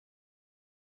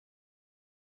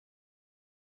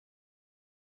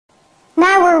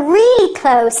Now we're really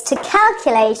close to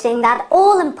calculating that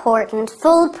all-important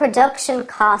full production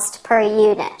cost per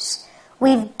unit.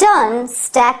 We've done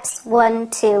steps 1,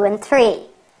 2 and 3.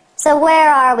 So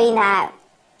where are we now?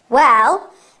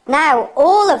 Well, now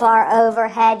all of our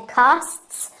overhead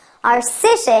costs are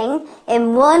sitting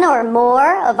in one or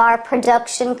more of our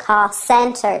production cost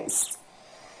centres.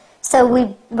 So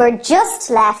we're just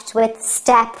left with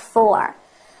step 4.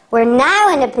 We're now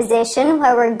in a position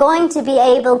where we're going to be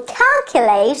able to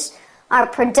calculate our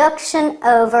production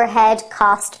overhead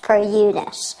cost per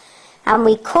unit. And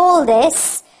we call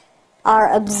this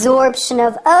our absorption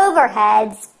of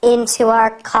overheads into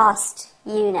our cost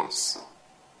unit.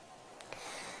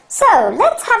 So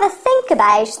let's have a think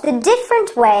about the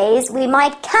different ways we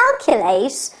might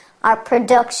calculate our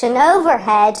production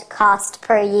overhead cost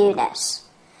per unit.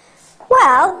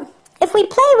 Well, if we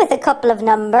play with a couple of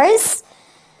numbers,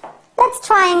 let's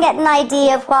try and get an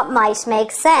idea of what might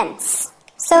make sense.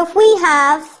 So if we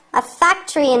have a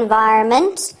factory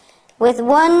environment with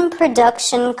one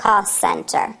production cost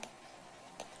centre,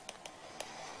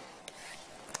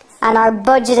 and our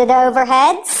budgeted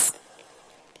overheads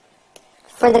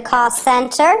for the cost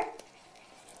centre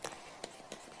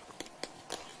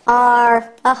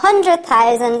are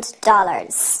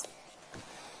 $100,000.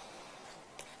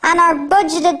 And our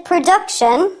budgeted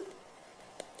production,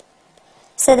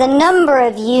 so the number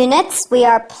of units we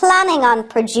are planning on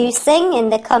producing in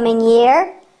the coming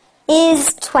year,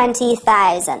 is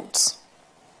 20,000.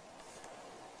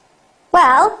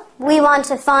 Well, we want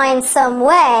to find some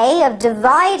way of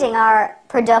dividing our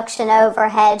production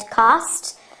overhead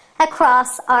cost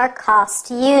across our cost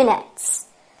units.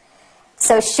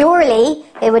 So surely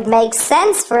it would make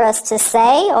sense for us to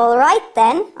say, all right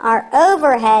then, our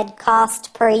overhead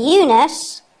cost per unit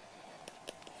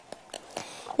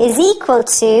is equal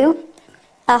to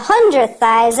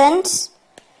 100,000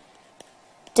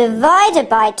 divided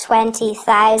by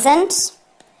 20,000.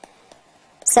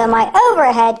 So my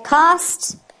overhead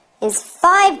cost is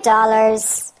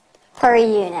 $5 per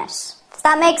unit. Does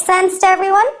that make sense to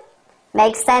everyone?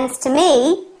 Makes sense to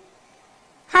me.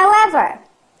 However,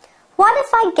 what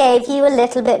if I gave you a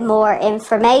little bit more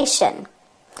information?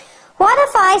 What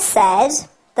if I said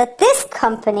that this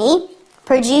company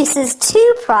produces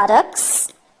 2 products,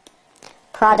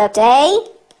 product A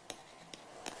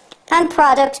and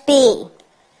product B.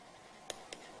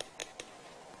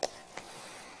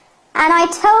 And I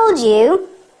told you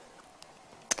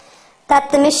that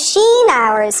the machine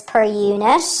hours per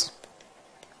unit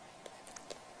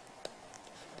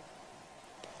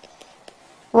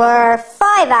were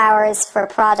 5 hours for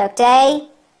product A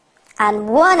and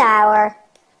 1 hour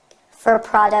for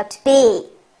product B.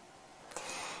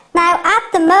 Now, at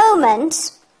the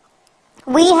moment,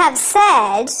 we have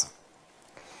said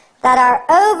that our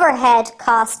overhead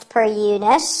cost per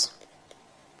unit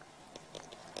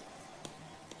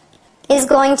is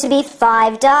going to be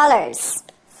 $5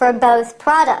 for both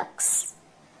products.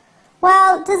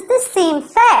 Well, does this seem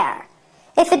fair?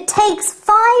 If it takes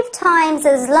 5 times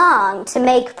as long to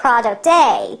make product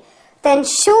A, then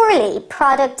surely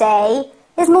product A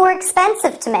is more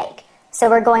expensive to make. So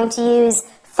we're going to use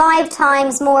 5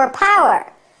 times more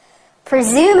power.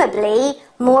 Presumably,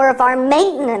 more of our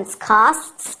maintenance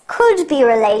costs could be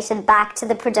related back to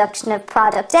the production of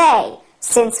product A,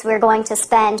 since we're going to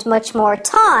spend much more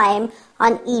time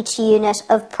on each unit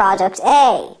of product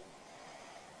A.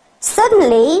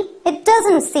 Suddenly, it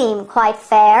doesn't seem quite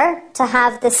fair to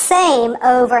have the same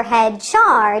overhead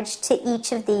charge to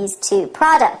each of these 2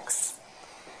 products.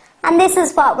 And this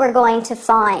is what we're going to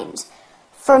find.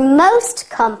 For most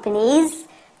companies,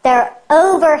 their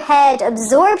overhead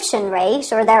absorption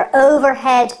rate, or their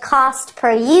overhead cost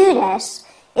per unit,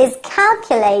 is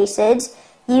calculated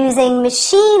using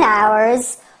machine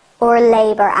hours or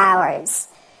labour hours,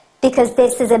 because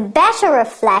this is a better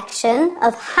reflection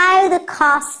of how the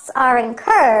costs are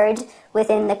incurred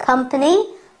within the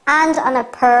company and on a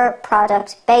per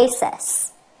product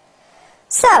basis.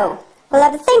 So, we'll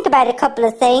have to think about a couple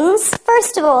of things.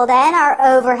 First of all then, our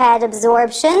overhead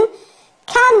absorption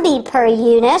can be per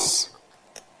unit,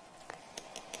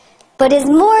 but is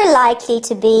more likely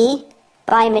to be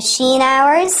by machine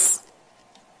hours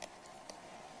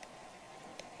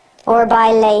or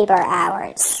by labour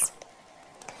hours.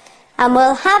 And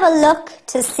we'll have a look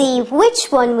to see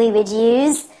which one we would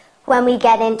use when we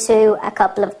get into a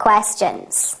couple of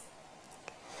questions.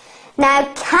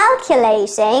 Now,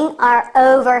 calculating our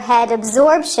overhead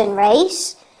absorption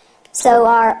rate, so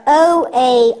our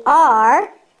OAR,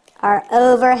 our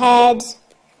overhead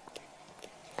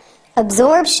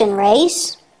absorption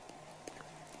rate,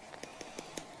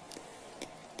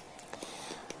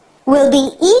 will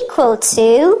be equal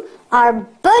to our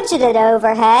budgeted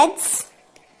overheads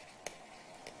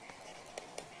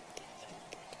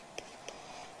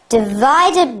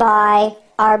divided by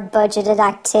our budgeted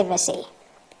activity.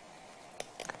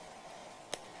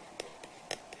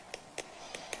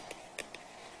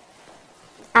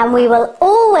 And we will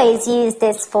always use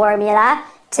this formula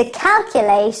to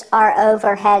calculate our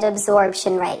overhead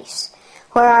absorption rate,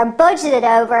 where our budgeted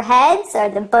overheads are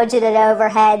the budgeted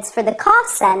overheads for the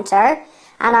cost centre,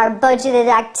 and our budgeted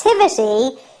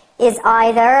activity is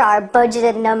either our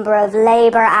budgeted number of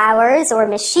labour hours or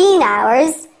machine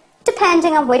hours,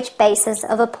 depending on which basis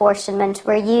of apportionment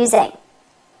we're using.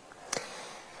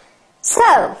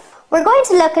 So, we're going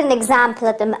to look at an example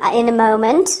in a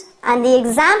moment, and the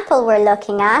example we're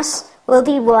looking at will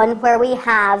be one where we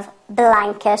have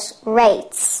blanket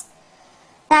rates.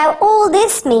 Now, all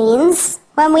this means,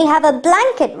 when we have a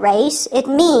blanket rate, it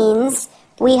means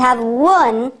we have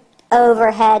one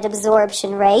overhead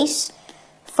absorption rate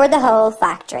for the whole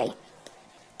factory.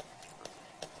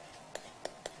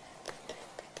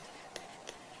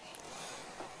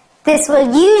 This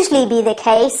will usually be the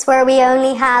case where we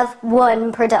only have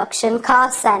one production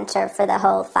cost centre for the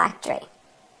whole factory.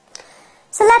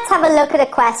 So let's have a look at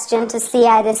a question to see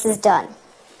how this is done.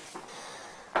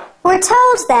 We're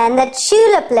told then that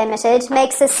Tulip Limited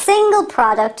makes a single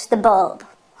product, the bulb,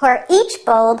 where each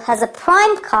bulb has a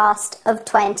prime cost of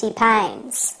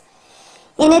 £20.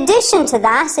 In addition to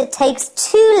that, it takes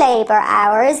 2 labour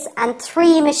hours and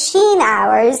 3 machine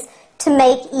hours to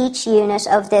make each unit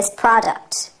of this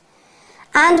product.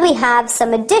 And we have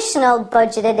some additional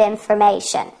budgeted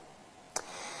information.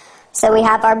 So we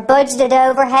have our budgeted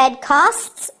overhead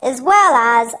costs as well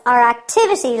as our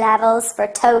activity levels for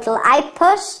total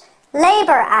output,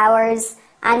 labour hours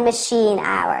and machine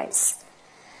hours.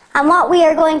 And what we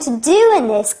are going to do in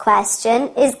this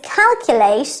question is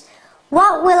calculate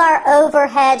what will our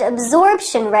overhead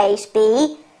absorption rate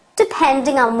be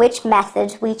depending on which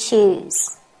method we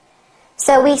choose.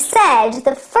 So we said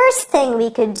the first thing we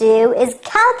could do is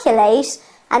calculate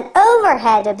an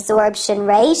overhead absorption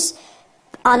rate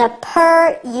on a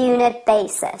per unit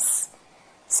basis.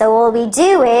 So all we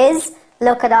do is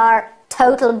look at our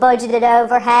total budgeted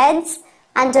overheads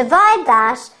and divide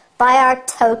that by our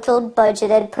total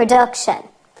budgeted production.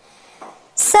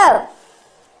 So,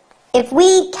 if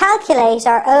we calculate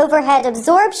our overhead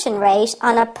absorption rate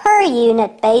on a per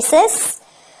unit basis,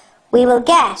 we will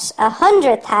get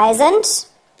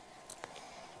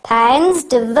 £100,000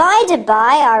 divided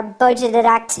by our budgeted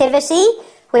activity,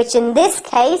 which in this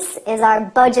case is our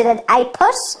budgeted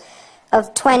output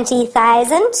of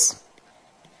 20,000.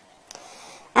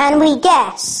 And we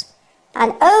get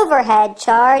an overhead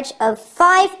charge of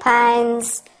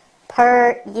 £5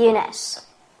 per unit.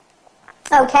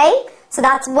 Okay, so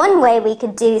that's one way we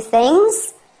could do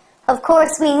things. Of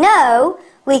course, we know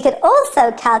we could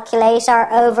also calculate our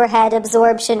overhead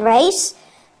absorption rate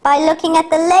by looking at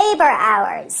the labour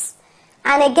hours.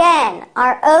 And again,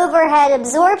 our overhead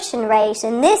absorption rate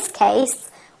in this case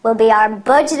will be our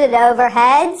budgeted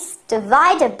overheads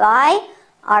divided by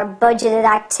our budgeted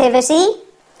activity.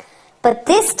 But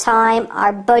this time,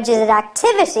 our budgeted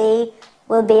activity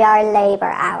will be our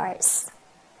labour hours.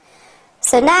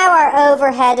 So now our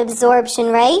overhead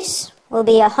absorption rate will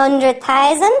be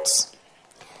 100,000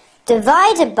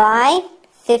 divided by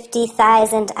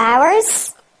 50,000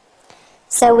 hours.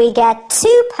 So we get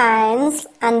 £2,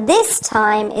 and this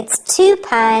time it's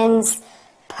 £2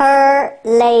 per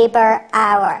labour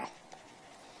hour.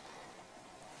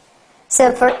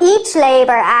 So for each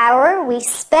labour hour we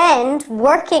spend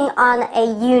working on a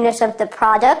unit of the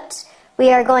product,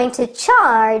 we are going to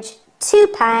charge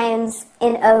 £2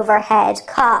 in overhead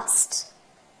cost.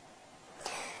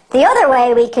 The other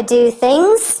way we could do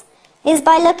things is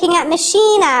by looking at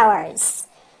machine hours.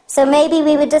 So maybe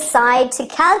we would decide to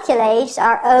calculate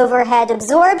our overhead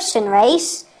absorption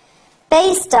rate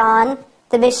based on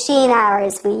the machine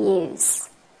hours we use.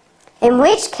 In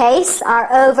which case,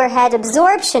 our overhead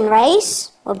absorption rate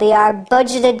will be our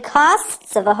budgeted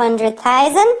costs of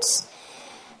 100,000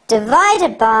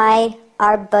 divided by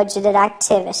our budgeted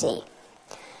activity.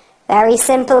 Very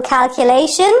simple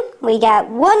calculation. We get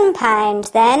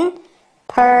 £1 then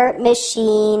per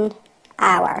machine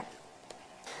hour.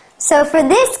 So for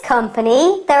this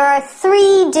company, there are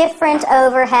 3 different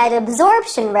overhead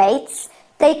absorption rates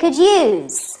they could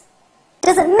use.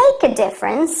 Does it make a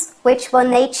difference which one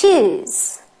they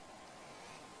choose?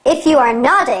 If you are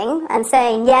nodding and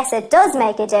saying, yes, it does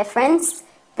make a difference,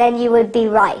 then you would be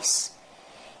right.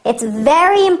 It's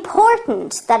very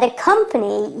important that a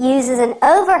company uses an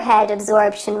overhead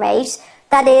absorption rate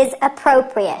that is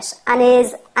appropriate and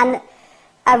is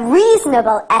a a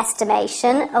reasonable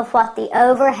estimation of what the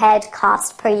overhead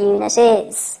cost per unit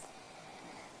is.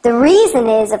 The reason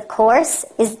is, of course,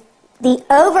 is the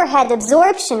overhead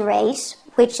absorption rate,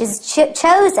 which is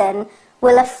chosen,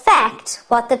 will affect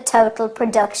what the total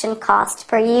production cost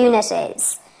per unit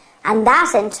is. And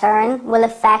that, in turn, will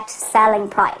affect selling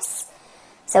price.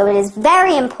 So it is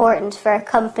very important for a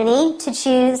company to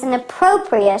choose an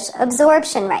appropriate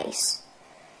absorption rate.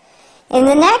 In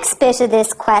the next bit of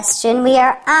this question, we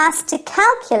are asked to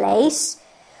calculate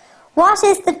what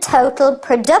is the total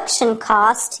production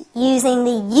cost using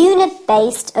the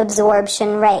unit-based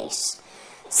absorption rate.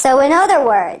 So in other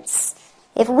words,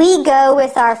 if we go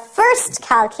with our first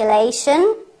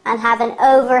calculation and have an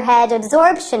overhead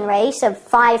absorption rate of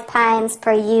 £5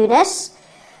 per unit,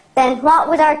 then what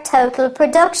would our total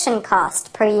production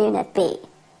cost per unit be?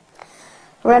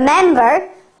 Remember,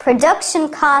 production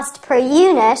cost per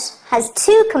unit has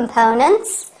two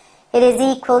components. It is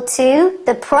equal to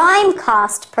the prime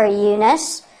cost per unit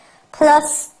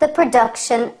plus the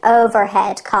production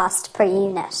overhead cost per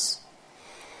unit.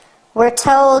 We're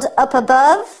told up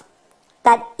above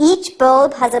that each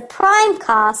bulb has a prime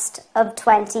cost of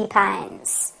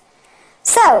 £20.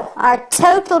 So, our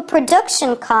total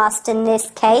production cost in this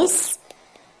case,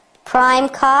 prime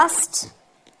cost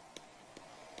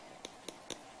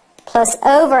plus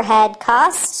overhead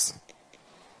cost,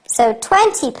 so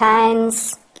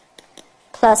 £20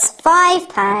 plus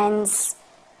 £5,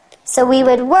 so we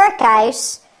would work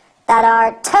out that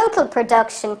our total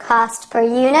production cost per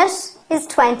unit is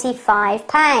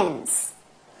 £25.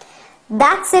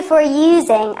 That's if we're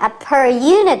using a per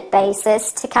unit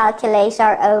basis to calculate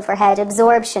our overhead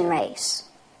absorption rate.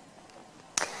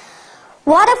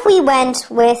 What if we went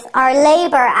with our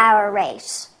labour hour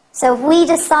rate? So if we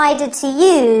decided to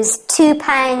use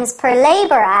 £2 per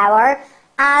labour hour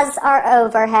as our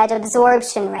overhead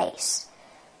absorption rate,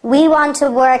 we want to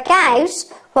work out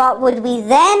what would we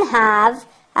then have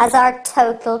as our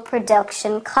total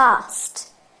production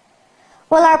cost.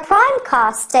 Well, our prime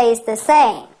cost stays the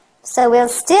same, so we'll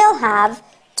still have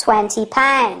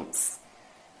 £20.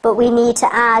 But we need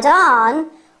to add on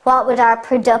what would our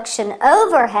production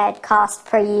overhead cost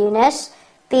per unit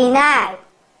be now.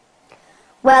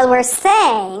 Well, we're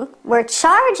saying we're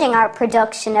charging our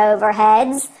production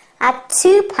overheads at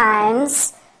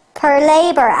 £2 per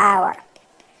labour hour.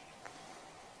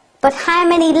 But how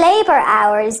many labour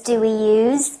hours do we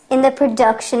use in the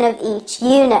production of each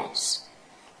unit?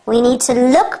 We need to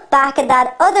look back at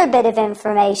that other bit of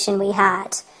information we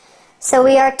had. So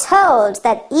we are told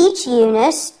that each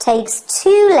unit takes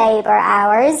 2 labour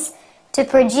hours to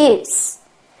produce.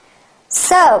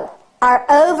 So our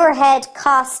overhead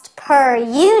cost per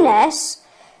unit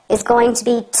is going to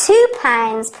be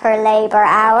 £2 per labour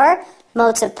hour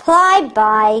multiplied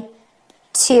by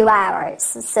 2 hours.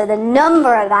 So the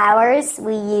number of hours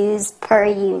we use per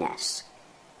unit.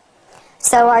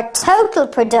 So our total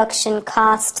production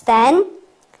cost then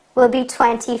will be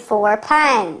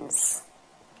 £24,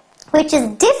 which is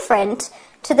different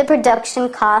to the production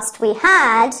cost we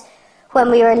had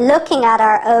when we were looking at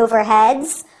our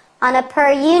overheads on a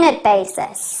per unit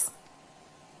basis.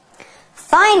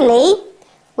 Finally,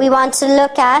 we want to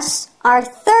look at our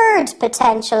third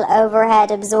potential overhead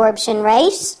absorption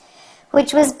rate,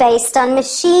 which was based on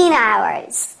machine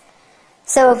hours.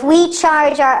 So if we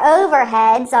charge our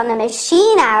overheads on a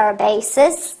machine hour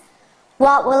basis,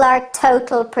 what will our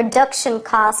total production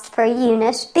cost per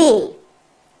unit be?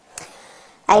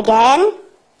 Again,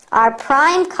 our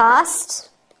prime cost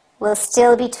will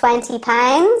still be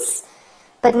 £20,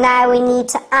 but now we need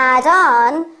to add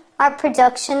on our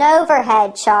production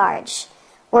overhead charge.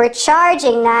 We're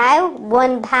charging now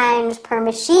 £1 per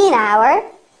machine hour,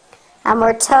 and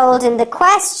we're told in the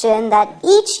question that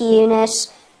each unit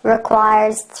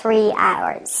requires 3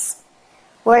 hours.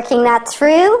 Working that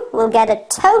through, we'll get a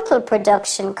total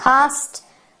production cost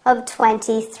of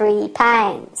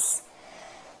 £23.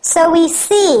 So we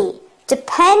see,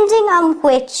 depending on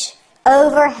which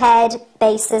overhead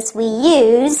basis we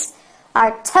use,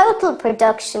 our total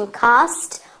production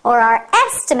cost, or our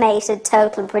estimated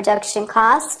total production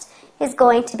cost, is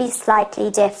going to be slightly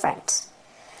different.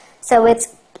 So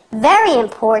it's very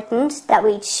important that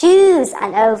we choose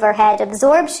an overhead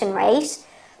absorption rate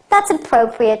that's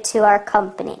appropriate to our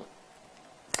company.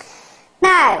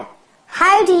 Now,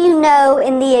 how do you know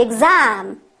in the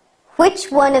exam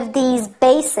which one of these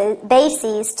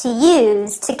bases to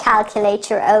use to calculate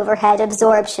your overhead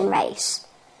absorption rate?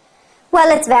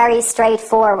 Well, it's very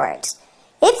straightforward.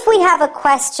 If we have a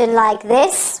question like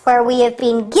this, where we have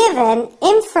been given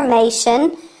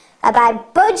information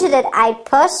about budgeted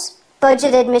output,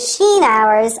 budgeted machine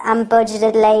hours, and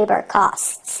budgeted labour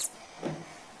costs,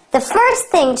 The first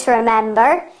thing to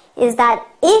remember is that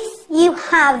if you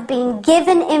have been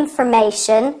given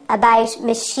information about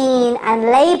machine and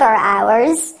labour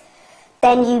hours,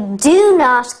 then you do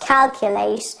not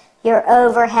calculate your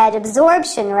overhead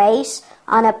absorption rate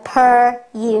on a per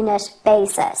unit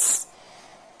basis.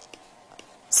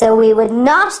 So we would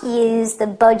not use the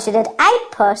budgeted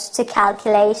output to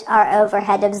calculate our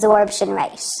overhead absorption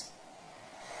rate.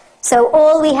 So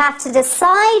all we have to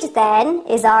decide then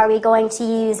is, are we going to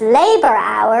use labour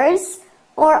hours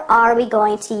or are we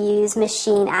going to use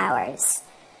machine hours?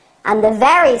 And the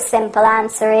very simple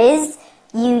answer is,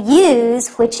 you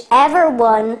use whichever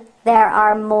one there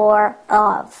are more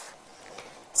of.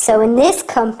 So in this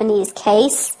company's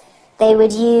case, they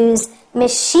would use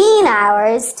machine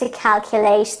hours to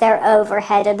calculate their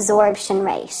overhead absorption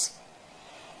rate.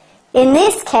 In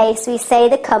this case, we say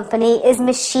the company is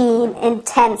machine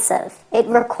intensive. It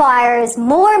requires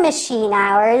more machine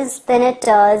hours than it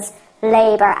does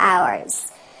labour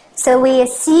hours. So we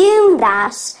assume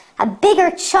that a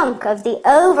bigger chunk of the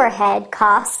overhead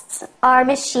costs are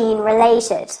machine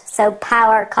related, so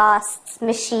power costs,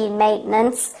 machine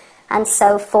maintenance, and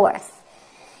so forth.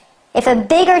 If a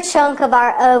bigger chunk of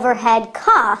our overhead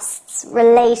costs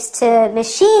relate to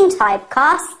machine type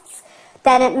costs,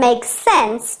 then it makes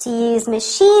sense to use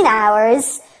machine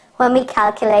hours when we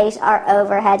calculate our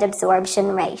overhead absorption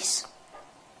rate.